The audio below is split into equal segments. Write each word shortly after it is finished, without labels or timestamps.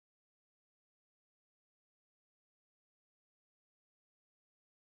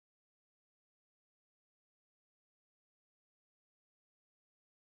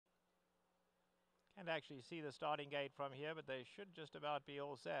Can't actually see the starting gate from here, but they should just about be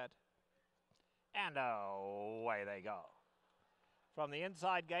all set. And away they go. From the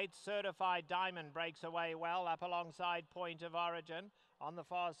inside gate, Certified Diamond breaks away well up alongside Point of Origin. On the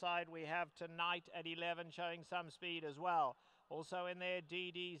far side, we have Tonight at 11 showing some speed as well. Also in there,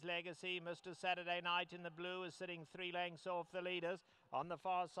 DD's Legacy. Mr. Saturday Night in the blue is sitting 3 lengths off the leaders. On the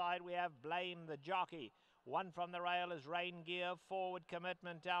far side, we have Blame the Jockey. One from the rail is Rain Gear. Forward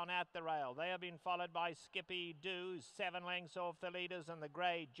Commitment down at the rail. They have been followed by Skippy Doo, 7 lengths off the leaders, and the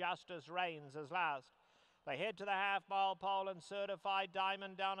grey Justice Reigns as last. They head to the half-mile pole and Certified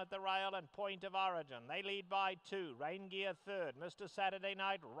Diamond down at the rail and Point of Origin. They lead by 2. Rain Gear third. Mr. Saturday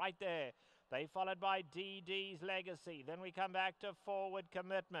Night right there. They followed by DD's Legacy. Then we come back to Forward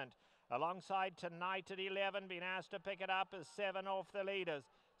Commitment. Alongside Tonight at 11, been asked to pick it up as 7 off the leaders.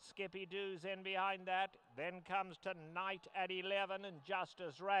 Skippy Doo's in behind that. Then comes Tonight at 11 and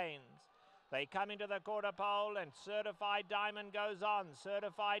Justice Reigns. They come into the quarter pole and Certified Diamond goes on.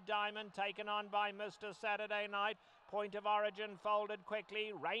 Certified Diamond taken on by Mr. Saturday Night. Point of Origin folded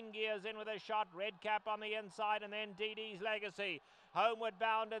quickly. Rain Gear's in with a shot. Red Cap on the inside and then DD's Legacy. Homeward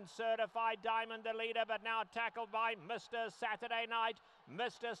Bound and Certified Diamond the leader, but now tackled by Mr. Saturday Night.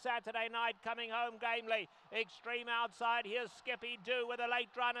 Mr. Saturday Night coming home gamely. Extreme outside. Here's Skippy Doo with a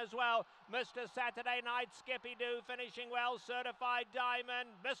late run as well. Mr. Saturday Night, Skippy Doo finishing well. Certified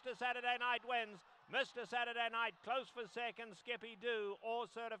Diamond. Mr. Saturday Night wins. Mr. Saturday Night close for second. Skippy Doo or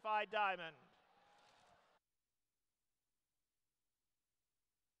Certified Diamond.